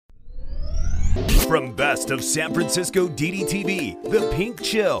From Best of San Francisco DDTV, The Pink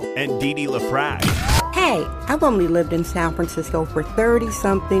Chill, and Didi LaFrac. Hey, I've only lived in San Francisco for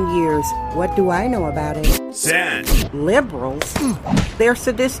 30-something years. What do I know about it? San Liberals? They're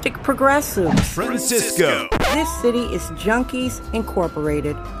sadistic progressives. Francisco. This city is Junkies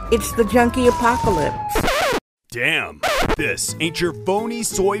Incorporated. It's the junkie apocalypse. Damn, this ain't your phony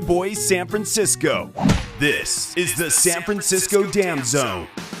soy boy San Francisco. This is the San Francisco Dam Zone.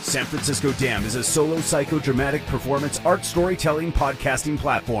 San Francisco Dam is a solo psychodramatic performance art storytelling podcasting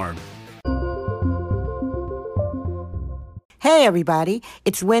platform. Hey everybody,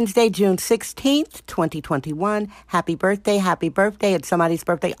 it's Wednesday, June 16th, 2021. Happy birthday, it's somebody's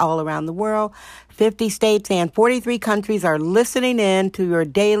birthday all around the world. 50 states and 43 countries are listening in to your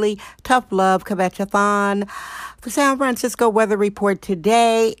daily Tough Love Kvetch-a-thon. The San Francisco weather report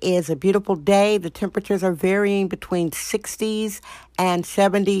today is a beautiful day. The temperatures are varying between 60s and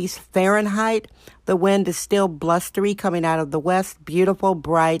 70s Fahrenheit. The wind is still blustery coming out of the west. Beautiful,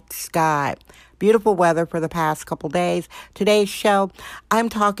 bright sky. Beautiful weather for the past couple days. Today's show, I'm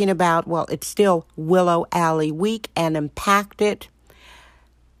talking about, well, it's still Willow Alley week and impacted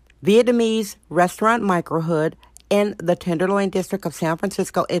Vietnamese restaurant microhood in the Tenderloin district of San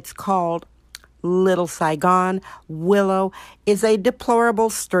Francisco. It's called Little Saigon. Willow is a deplorable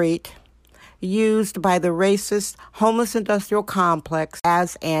street used by the racist homeless industrial complex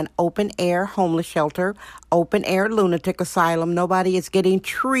as an open-air homeless shelter, open-air lunatic asylum. Nobody is getting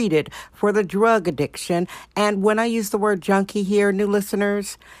treated for the drug addiction. And when I use the word junkie here, new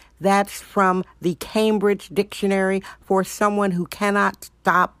listeners, that's from the Cambridge Dictionary for someone who cannot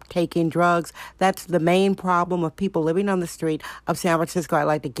stop taking drugs. That's the main problem of people living on the street of San Francisco. I'd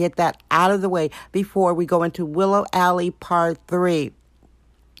like to get that out of the way before we go into Willow Alley Part 3.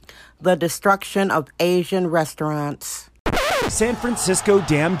 The destruction of Asian restaurants. San Francisco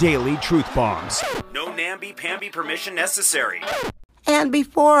Dam Daily Truth Bombs. No namby-pamby permission necessary. And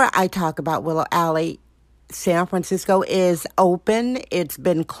before I talk about Willow Alley, San Francisco is open. It's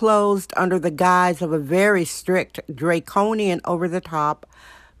been closed under the guise of a very strict, draconian, over-the-top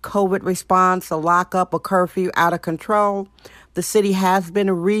COVID response, a lockup, a curfew, out of control. The city has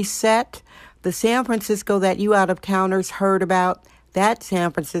been reset. The San Francisco that you out-of-towners heard about, that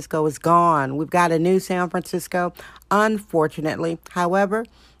San Francisco is gone. We've got a new San Francisco, unfortunately. However,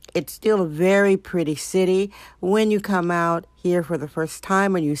 it's still a very pretty city. When you come out here for the first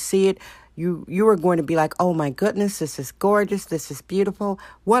time and you see it, you are going to be like, oh my goodness, this is gorgeous. This is beautiful.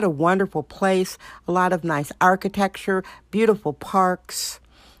 What a wonderful place. A lot of nice architecture, beautiful parks.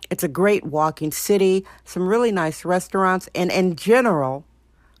 It's a great walking city, some really nice restaurants. And in general,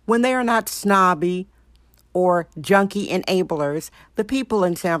 when they are not snobby or junkie enablers, the people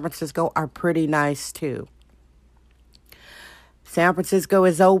in San Francisco are pretty nice too. San Francisco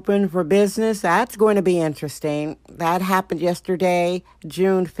is open for business. That's going to be interesting. That happened yesterday,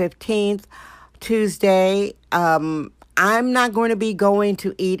 June 15th, Tuesday. I'm not going to be going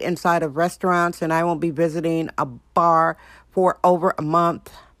to eat inside of restaurants, and I won't be visiting a bar for over a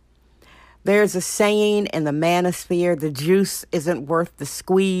month. There's a saying in the manosphere, the juice isn't worth the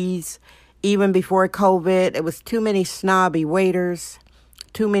squeeze. Even before COVID, it was too many snobby waiters,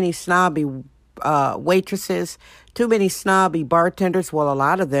 too many snobby waitresses, too many snobby bartenders. Well, a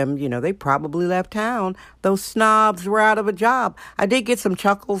lot of them, they probably left town. Those snobs were out of a job. I did get some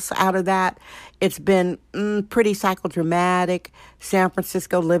chuckles out of that. It's been pretty psychodramatic. San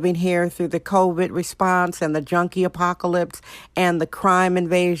Francisco living here through the COVID response and the junkie apocalypse and the crime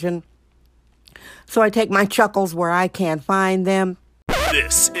invasion. So I take my chuckles where I can find them.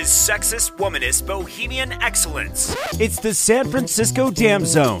 This is sexist, womanist, bohemian excellence. It's the San Francisco Dam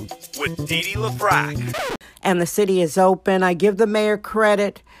Zone with Didi LaFrac. And the city is open. I give the mayor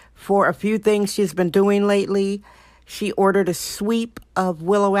credit for a few things she's been doing lately. She ordered a sweep of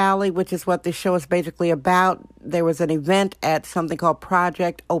Willow Alley, which is what this show is basically about. There was an event at something called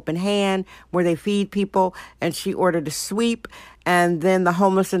Project Open Hand where they feed people, and she ordered a sweep. And then the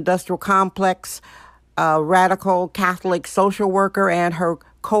homeless industrial complex radical Catholic social worker and her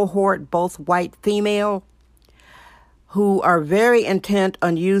cohort, both white female, who are very intent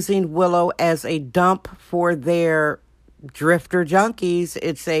on using Willow as a dump for their drifter junkies.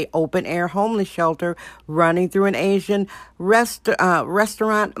 It's a open-air homeless shelter running through an Asian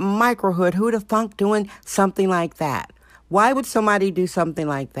restaurant microhood. Who'd have thunk doing something like that? Why would somebody do something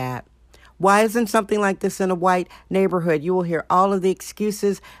like that? Why isn't something like this in a white neighborhood? You will hear all of the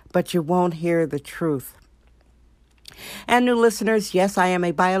excuses, but you won't hear the truth. And new listeners, yes, I am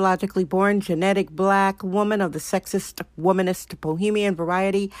a biologically born genetic black woman of the sexist, womanist, bohemian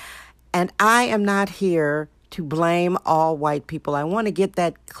variety, and I am not here to blame all white people. I want to get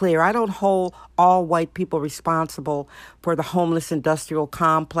that clear. I don't hold all white people responsible for the homeless industrial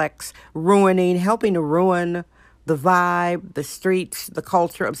complex helping to ruin the vibe, the streets, the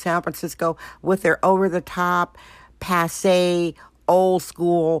culture of San Francisco with their over-the-top, passé, old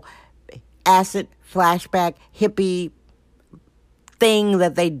school, acid flashback, hippie thing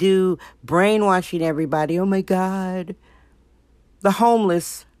that they do, brainwashing everybody. Oh my God. The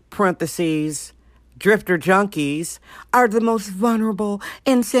homeless, parentheses, drifter junkies, are the most vulnerable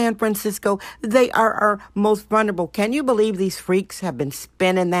in San Francisco. They are our most vulnerable. Can you believe these freaks have been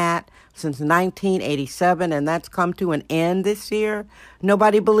spinning that since 1987, and that's come to an end this year?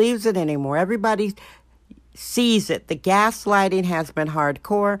 Nobody believes it anymore. Everybody sees it. The gaslighting has been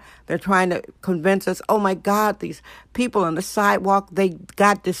hardcore. They're trying to convince us, oh my God, these people on the sidewalk, they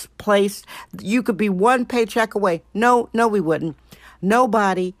got displaced. You could be one paycheck away. No, we wouldn't.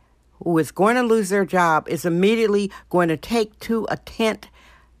 Nobody who is going to lose their job is immediately going to take to a tent,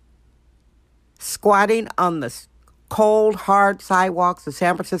 squatting on the cold, hard sidewalks of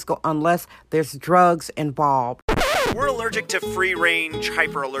San Francisco unless there's drugs involved. We're allergic to free-range,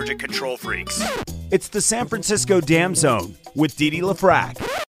 hyper-allergic control freaks. It's the San Francisco Dam Zone with Dee Dee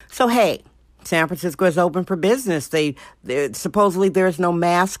LaFrac. So, hey, San Francisco is open for business. Supposedly there's no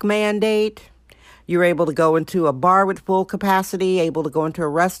mask mandate. You're able to go into a bar with full capacity, able to go into a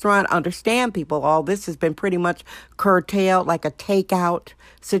restaurant. Understand, people, all this has been pretty much curtailed like a takeout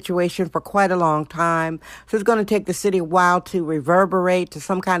situation for quite a long time. So it's going to take the city a while to reverberate to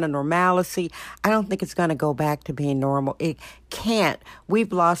some kind of normalcy. I don't think it's going to go back to being normal. It can't.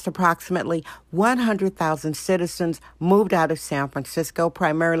 We've lost approximately 100,000 citizens moved out of San Francisco,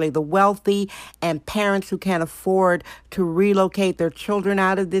 primarily the wealthy and parents who can't afford to relocate their children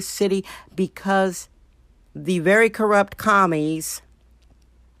out of this city because the very corrupt commies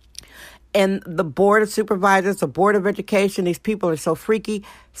and the Board of Supervisors, the Board of Education, these people are so freaky.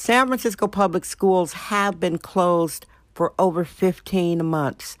 San Francisco public schools have been closed for over 15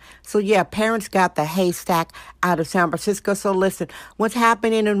 months. So yeah, parents got the haystack out of San Francisco. So listen, what's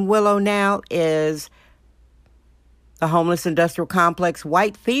happening in Willow now is the homeless industrial complex,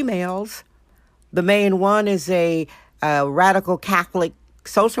 white females. The main one is a radical Catholic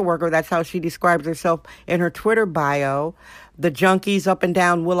social worker. That's how she describes herself in her Twitter bio. The junkies up and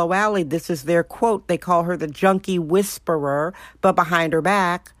down Willow Alley, this is their quote. They call her the junkie whisperer, but behind her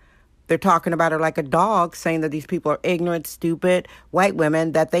back, they're talking about her like a dog, saying that these people are ignorant, stupid, white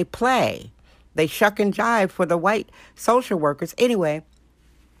women that they play. They shuck and jive for the white social workers. Anyway,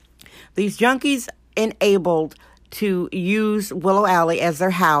 these junkies enabled to use Willow Alley as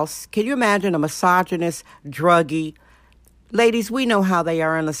their house. Can you imagine a misogynist, druggie? Ladies, we know how they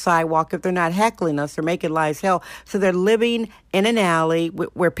are on the sidewalk. If they're not heckling us, they're making lies hell. So they're living in an alley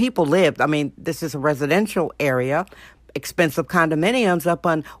where people live. I mean, this is a residential area, expensive condominiums up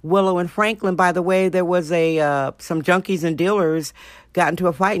on Willow and Franklin. By the way, there was some junkies and dealers got into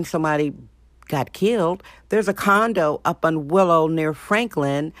a fight and somebody got killed. There's a condo up on Willow near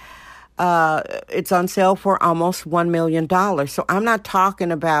Franklin. It's on sale for almost $1 million. So I'm not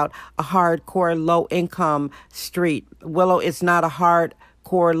talking about a hardcore low-income street. Willow is not a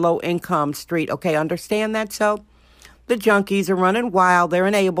hardcore low-income street. Okay, understand that? So the junkies are running wild. They're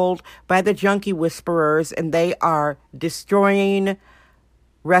enabled by the junkie whisperers, and they are destroying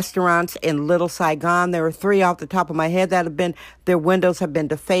restaurants in Little Saigon. There are 3 off the top of my head that their windows have been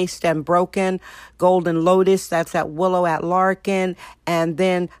defaced and broken. Golden Lotus, that's at Willow at Larkin. And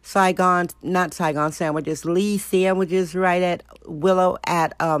then not Saigon sandwiches, Lee sandwiches right at Willow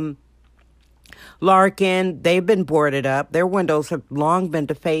at Larkin. They've been boarded up. Their windows have long been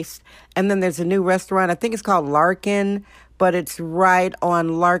defaced. And then there's a new restaurant, I think it's called Larkin, but it's right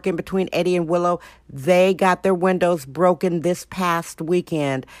on Larkin between Eddy and Willow. They got their windows broken this past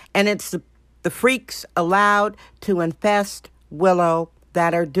weekend. And it's the freaks allowed to infest Willow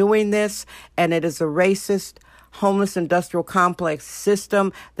that are doing this. And it is a racist, homeless industrial complex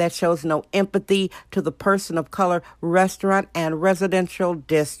system that shows no empathy to the person of color restaurant and residential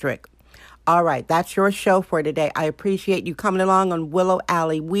district. All right, that's your show for today. I appreciate you coming along on Willow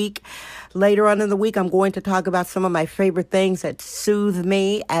Alley Week. Later on in the week, I'm going to talk about some of my favorite things that soothe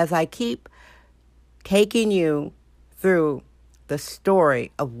me as I keep taking you through the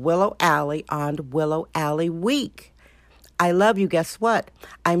story of Willow Alley on Willow Alley Week. I love you. Guess what?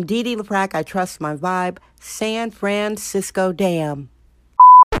 I'm Dee Dee LaFrac. I trust my vibe. San Francisco Dam.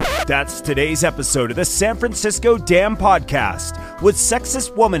 That's today's episode of the San Francisco Dam Podcast with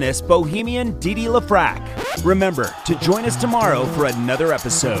sexist womanist bohemian Didi LaFrac. Remember to join us tomorrow for another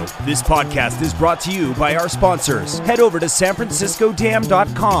episode. This podcast is brought to you by our sponsors. Head over to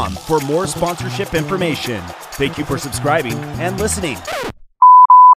sanfranciscodam.com for more sponsorship information. Thank you for subscribing and listening.